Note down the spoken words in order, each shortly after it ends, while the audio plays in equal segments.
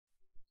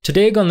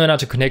Today I'm going to learn how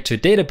to connect to a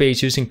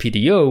database using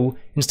Pdo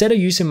instead of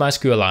using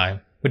MySQLi,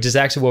 which is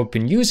actually what we've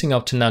been using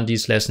up to now in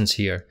these lessons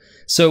here.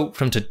 So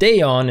from today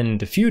on and in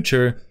the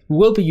future, we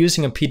will be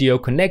using a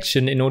Pdo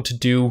connection in order to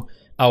do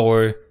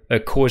our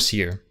course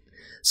here.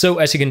 So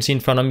as you can see in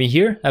front of me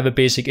here, I have a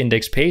basic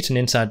index page, and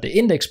inside the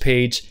index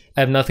page,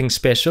 I have nothing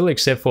special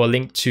except for a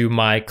link to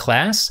my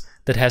class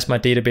that has my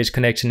database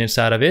connection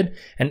inside of it.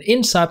 And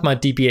inside my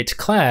DBH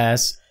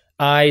class,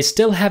 I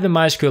still have a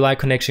MySQLi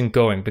connection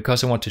going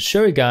because I want to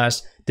show you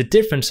guys the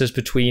differences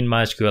between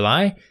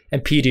MySQLi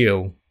and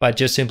Pdo by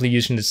just simply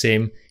using the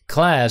same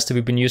class that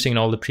we've been using in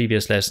all the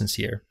previous lessons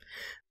here.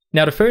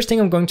 Now the first thing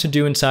I'm going to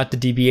do inside the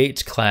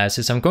DBH class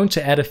is I'm going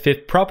to add a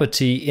fifth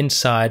property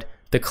inside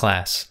the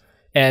class.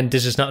 And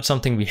this is not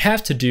something we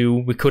have to do.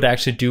 We could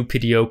actually do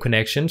Pdo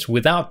connections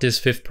without this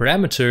fifth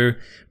parameter,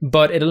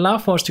 but it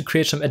allows for us to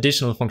create some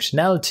additional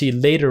functionality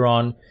later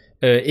on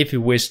if we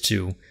wish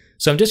to.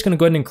 So I'm just going to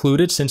go ahead and include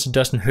it since it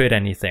doesn't hurt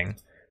anything.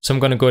 So I'm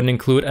going to go ahead and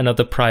include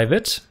another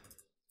private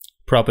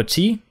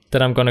property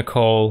that I'm going to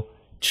call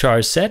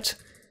charSet,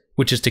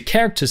 which is the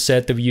character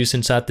set that we use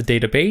inside the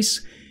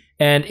database.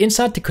 And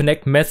inside the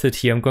connect method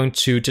here, I'm going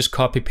to just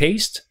copy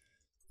paste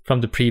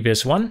from the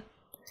previous one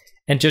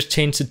and just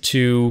change it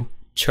to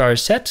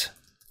charSet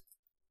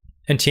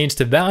and change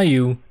the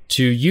value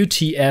to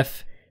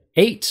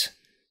UTF-8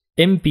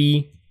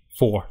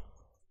 MB4,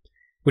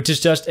 which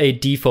is just a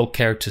default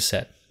character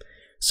set.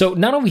 So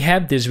now that we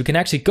have this, we can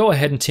actually go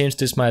ahead and change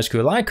this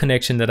MySQLi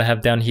connection that I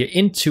have down here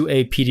into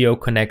a Pdo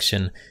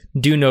connection.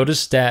 Do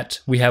notice that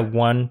we have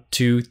 1,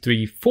 2,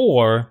 3,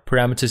 4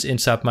 parameters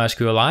inside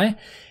MySQLi.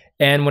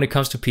 And when it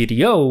comes to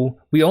Pdo,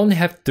 we only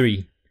have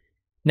 3.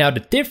 Now the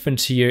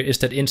difference here is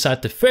that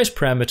inside the first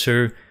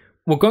parameter,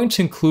 we're going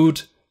to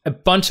include a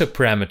bunch of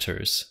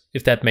parameters,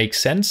 if that makes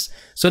sense.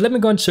 So let me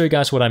go and show you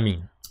guys what I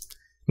mean.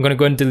 I'm going to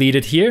go and delete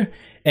it here.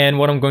 And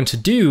what I'm going to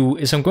do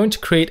is I'm going to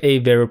create a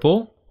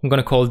variable I'm going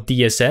to call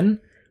DSN,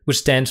 which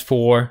stands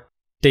for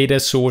data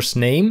source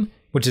name,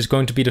 which is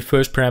going to be the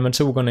first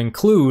parameter we're going to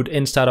include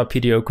inside our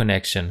Pdo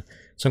connection.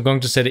 So I'm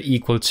going to set it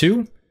equal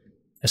to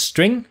a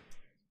string.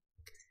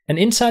 And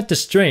inside the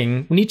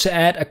string, we need to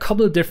add a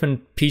couple of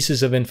different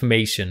pieces of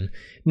information.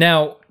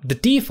 Now, the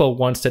default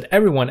ones that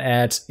everyone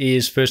adds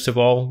is, first of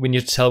all, we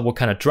need to tell what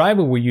kind of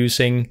driver we're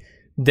using.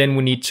 Then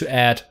we need to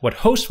add what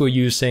host we're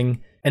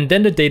using, and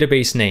then the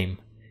database name.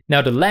 Now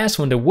the last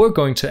one that we're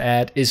going to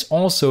add is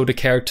also the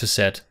character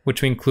set,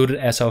 which we included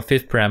as our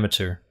fifth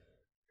parameter.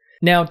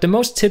 Now the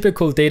most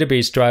typical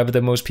database driver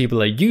that most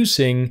people are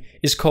using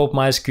is called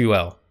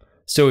MySQL.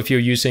 So if you're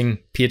using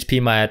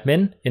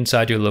phpMyAdmin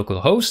inside your local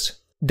host,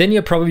 then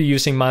you're probably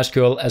using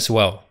MySQL as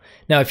well.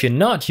 Now if you're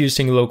not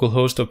using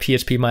localhost or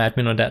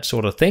phpMyAdmin or that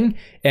sort of thing,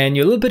 and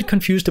you're a little bit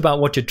confused about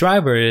what your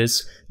driver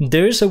is,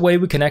 there is a way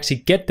we can actually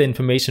get the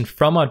information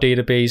from our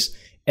database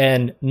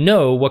and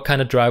know what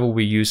kind of driver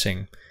we're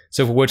using.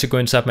 So if we were to go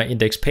inside my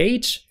index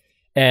page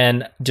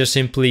and just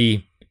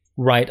simply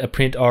write a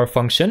print_r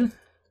function,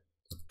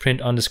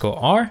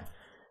 print_r,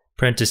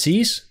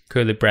 parentheses,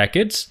 curly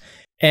brackets,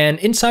 and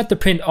inside the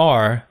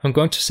print_r, I'm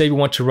going to say we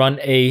want to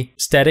run a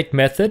static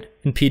method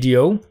in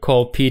Pdo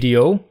called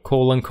Pdo :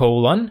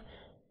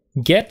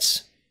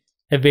 get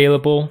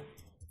available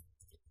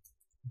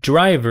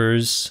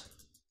drivers,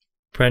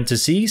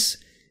 parentheses,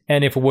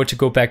 and if we were to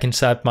go back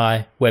inside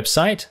my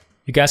website,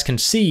 you guys can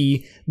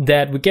see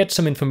that we get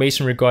some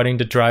information regarding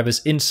the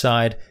drivers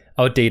inside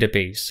our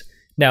database.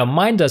 Now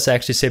mine does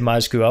actually say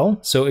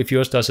MySQL, so if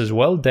yours does as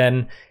well,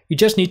 then you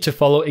just need to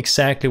follow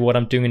exactly what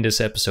I'm doing in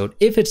this episode.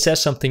 If it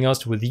says something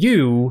else with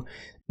you,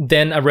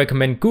 then I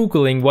recommend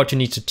Googling what you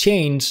need to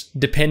change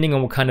depending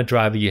on what kind of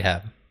driver you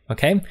have,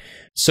 okay?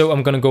 So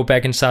I'm gonna go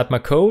back inside my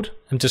code.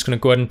 I'm just gonna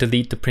go ahead and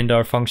delete the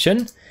print_r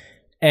function,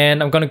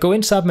 and I'm gonna go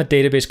inside my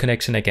database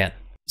connection again.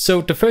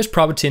 So the first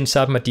property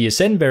inside my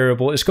DSN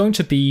variable is going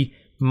to be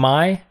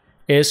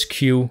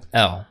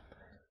MySQL :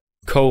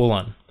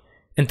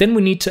 and then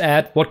we need to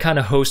add what kind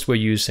of host we're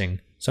using.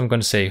 So I'm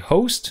going to say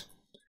host,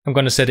 I'm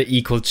going to set it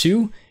equal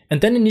to,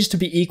 and then it needs to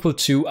be equal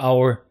to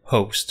our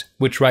host,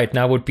 which right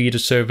now would be the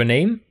server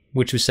name,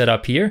 which we set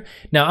up here.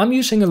 Now I'm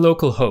using a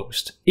local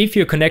host. If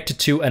you're connected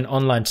to an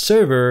online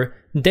server,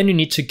 then you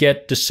need to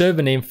get the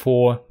server name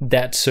for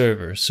that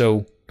server.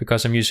 So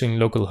because I'm using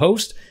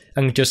localhost, I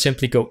can just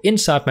simply go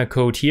inside my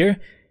code here,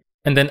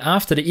 and then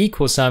after the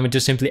equal sign, we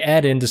just simply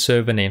add in the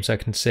server name. So I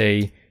can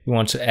say we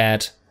want to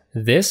add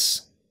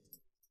this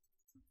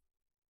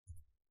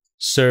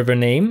server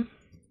name,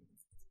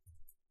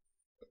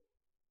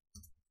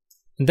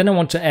 and then I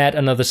want to add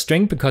another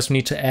string because we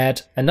need to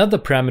add another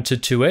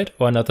parameter to it,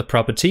 or another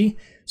property.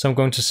 So I'm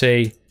going to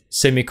say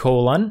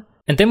semicolon,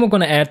 and then we're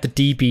going to add the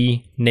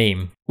DB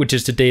name, which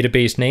is the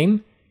database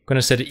name. I'm going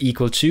to set it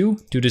equal to,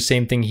 do the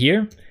same thing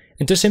here,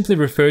 and just simply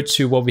refer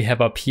to what we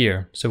have up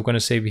here. So we're going to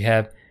say we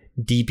have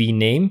DB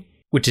name,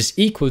 which is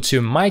equal to,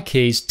 in my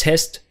case,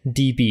 test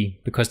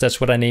DB, because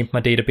that's what I named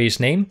my database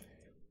name.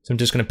 So I'm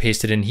just going to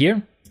paste it in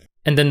here.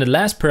 And then the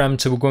last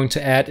parameter we're going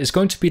to add is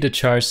going to be the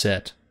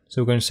charSet.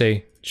 So we're going to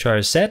say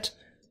charSet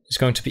is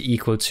going to be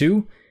equal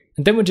to,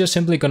 And then we're just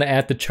simply going to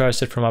add the char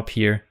set from up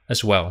here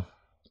as well.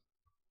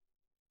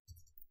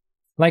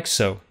 Like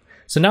so.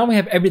 So now we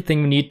have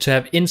everything we need to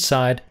have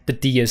inside the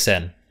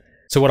DSN.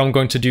 So what I'm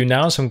going to do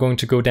now is I'm going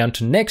to go down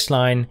to next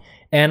line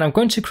and I'm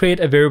going to create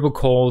a variable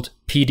called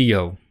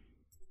Pdo,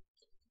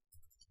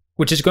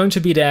 which is going to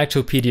be the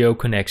actual Pdo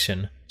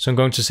connection. So I'm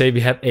going to say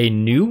we have a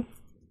new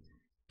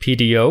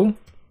Pdo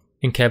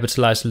in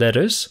capitalized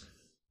letters,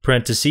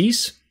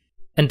 parentheses,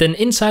 and then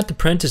inside the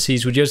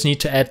parentheses we just need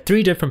to add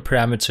 3 different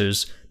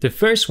parameters. The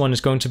first one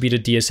is going to be the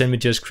DSN we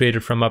just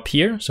created from up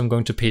here, so I'm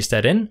going to paste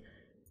that in,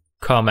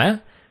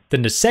 comma.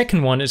 Then the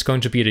second one is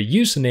going to be the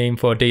username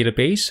for our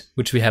database,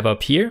 which we have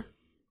up here.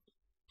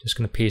 Just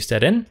going to paste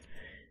that in.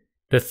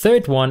 The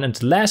third one and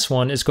the last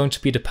one is going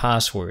to be the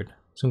password.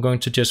 So I'm going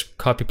to just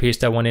copy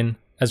paste that one in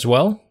as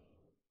well.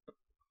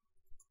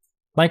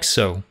 Like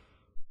so.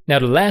 Now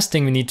the last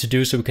thing we need to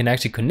do so we can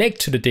actually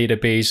connect to the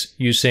database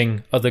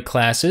using other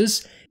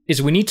classes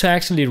is we need to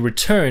actually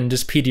return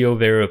this Pdo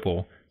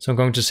variable. So I'm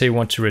going to say we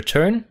want to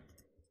return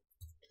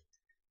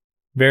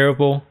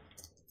variable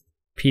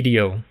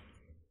Pdo.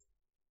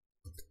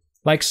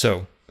 Like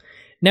so.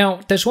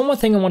 Now, there's one more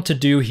thing I want to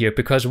do here,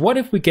 because what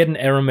if we get an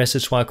error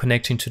message while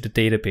connecting to the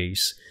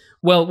database?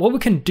 Well, what we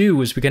can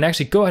do is we can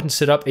actually go ahead and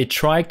set up a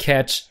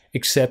try-catch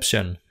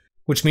exception,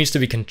 which means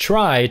that we can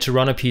try to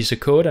run a piece of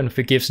code, and if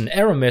it gives an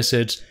error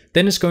message,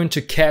 then it's going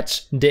to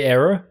catch the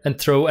error and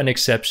throw an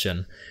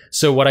exception.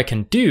 So what I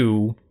can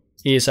do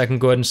is I can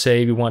go ahead and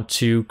say we want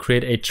to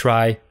create a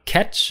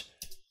try-catch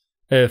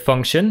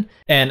function.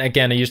 And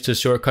again, I used the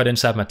shortcut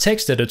inside my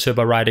text editor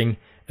by writing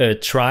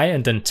try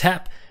and then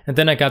tab. And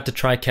then I got the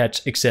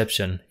try-catch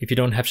exception. If you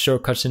don't have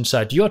shortcuts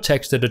inside your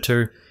text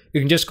editor,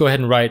 you can just go ahead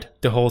and write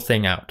the whole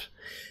thing out.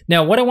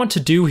 Now, what I want to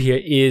do here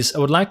is I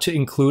would like to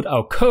include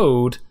our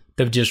code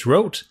that we just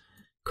wrote,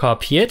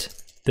 copy it,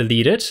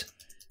 delete it,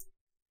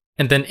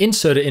 and then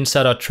insert it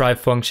inside our try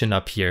function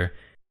up here.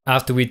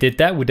 After we did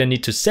that, we then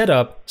need to set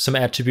up some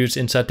attributes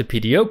inside the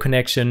Pdo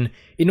connection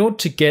in order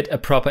to get a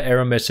proper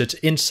error message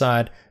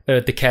inside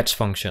the catch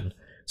function.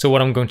 So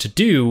what I'm going to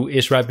do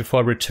is right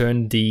before I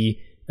return the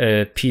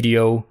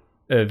Pdo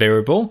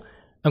variable,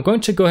 I'm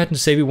going to go ahead and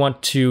say we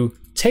want to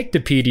take the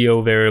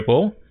Pdo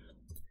variable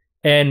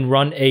and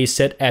run a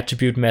set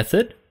attribute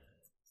method.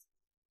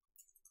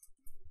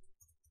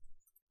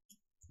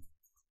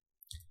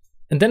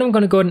 And then I'm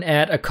going to go ahead and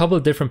add a couple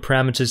of different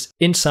parameters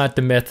inside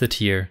the method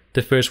here.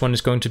 The first one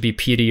is going to be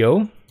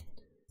Pdo :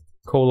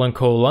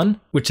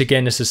 which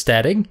again is a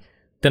static.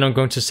 Then I'm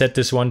going to set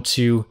this one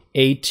to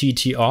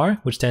attr,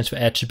 which stands for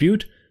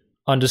attribute,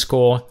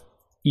 underscore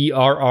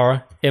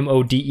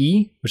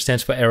errmode, which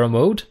stands for error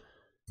mode.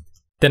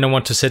 Then I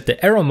want to set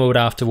the error mode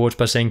afterwards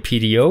by saying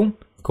Pdo :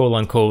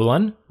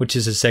 which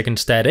is a second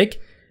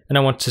static. And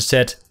I want to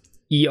set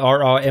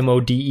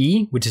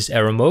errmode, which is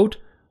error mode,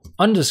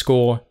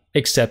 underscore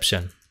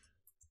exception.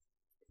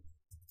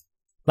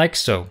 Like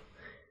so.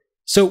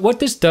 So what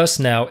this does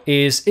now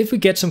is if we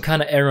get some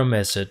kind of error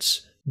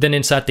message, then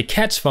inside the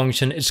catch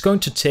function, it's going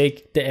to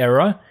take the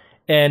error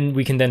and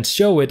we can then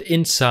show it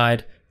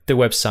inside the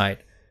website.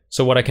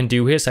 So what I can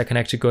do here is I can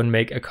actually go and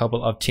make a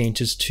couple of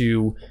changes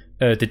to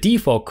the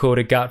default code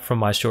I got from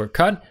my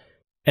shortcut.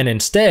 And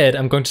instead,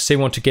 I'm going to say I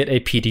want to get a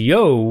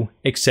Pdo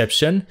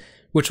exception,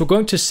 which we're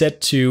going to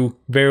set to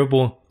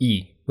variable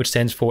e, which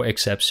stands for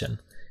exception.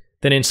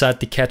 Then inside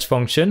the catch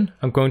function,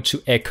 I'm going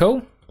to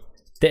echo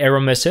the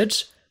error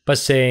message by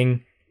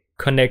saying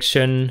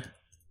connection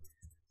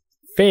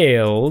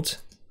failed :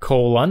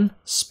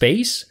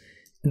 space.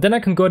 And then I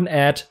can go ahead and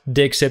add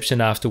the exception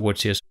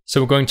afterwards here.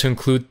 So we're going to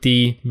include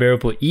the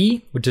variable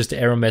e, which is the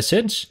error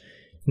message.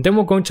 And then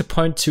we're going to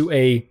point to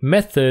a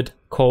method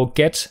called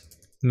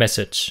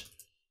getMessage,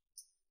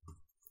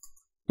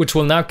 which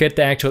will now get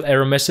the actual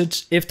error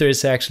message if there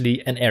is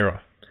actually an error.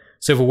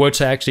 So if we were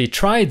to actually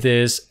try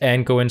this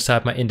and go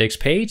inside my index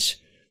page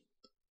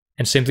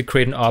and simply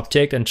create an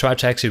object and try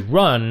to actually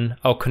run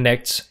our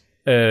connect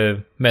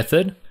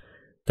method,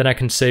 then I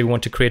can say we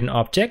want to create an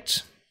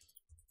object.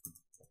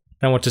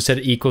 I want to set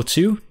it equal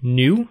to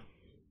new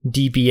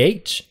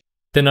dbh.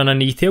 Then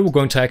underneath here, we're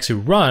going to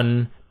actually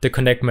run the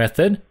connect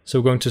method. So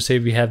we're going to say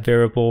we have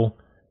variable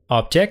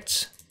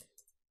objects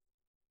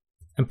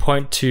and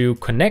point to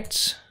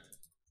connect,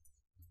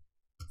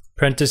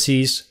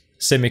 parentheses,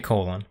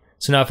 semicolon.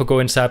 So now if I go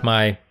inside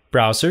my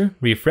browser,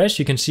 refresh,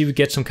 you can see we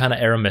get some kind of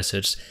error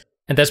message.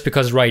 And that's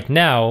because right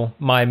now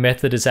my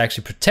method is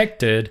actually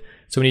protected.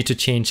 So we need to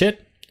change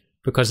it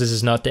because this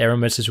is not the error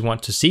message we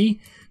want to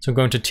see. So I'm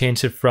going to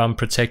change it from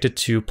protected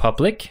to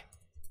public,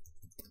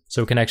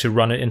 so we can actually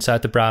run it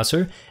inside the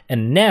browser.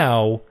 And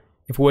now,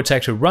 if we were to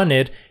actually run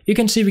it, you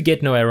can see we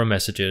get no error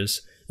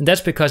messages. And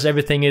that's because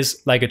everything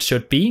is like it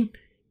should be.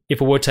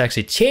 If we were to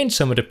actually change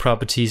some of the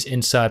properties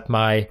inside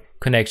my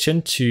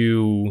connection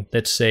to,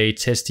 let's say,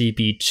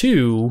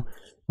 testdb2,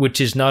 which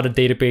is not a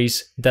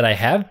database that I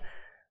have,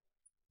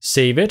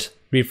 save it,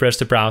 refresh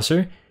the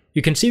browser,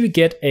 you can see we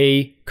get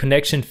a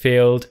connection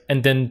failed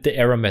and then the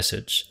error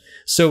message.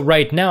 So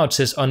right now it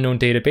says unknown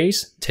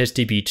database,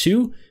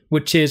 testdb2,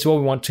 which is what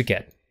we want to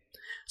get.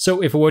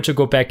 So if I were to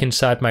go back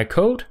inside my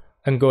code,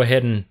 I can go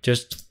ahead and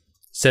just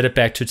set it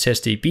back to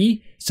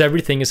testDB, so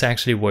everything is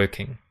actually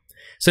working.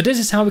 So this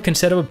is how we can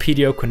set up a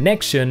Pdo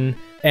connection,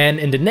 and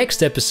in the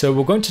next episode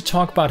we're going to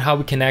talk about how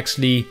we can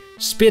actually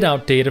spit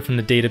out data from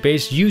the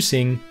database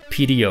using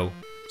Pdo.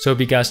 So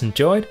hope you guys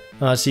enjoyed,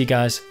 and I'll see you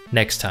guys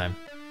next time.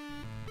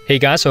 Hey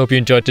guys, I hope you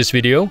enjoyed this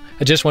video.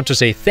 I just want to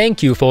say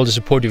thank you for all the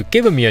support you've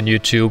given me on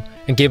YouTube,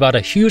 and give out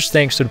a huge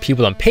thanks to the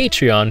people on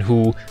Patreon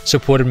who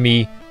supported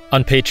me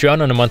on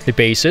Patreon on a monthly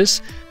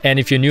basis. And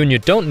if you're new and you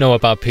don't know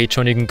about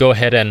Patreon, you can go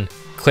ahead and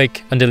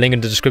click on the link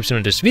in the description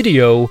of this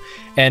video,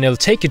 and it'll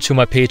take you to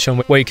my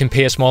Patreon where you can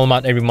pay a small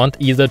amount every month,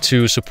 either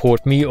to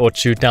support me or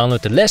to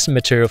download the lesson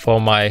material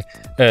for my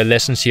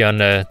lessons here on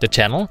the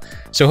channel.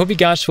 So I hope you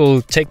guys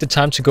will take the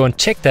time to go and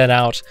check that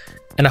out,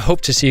 and I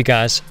hope to see you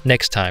guys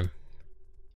next time.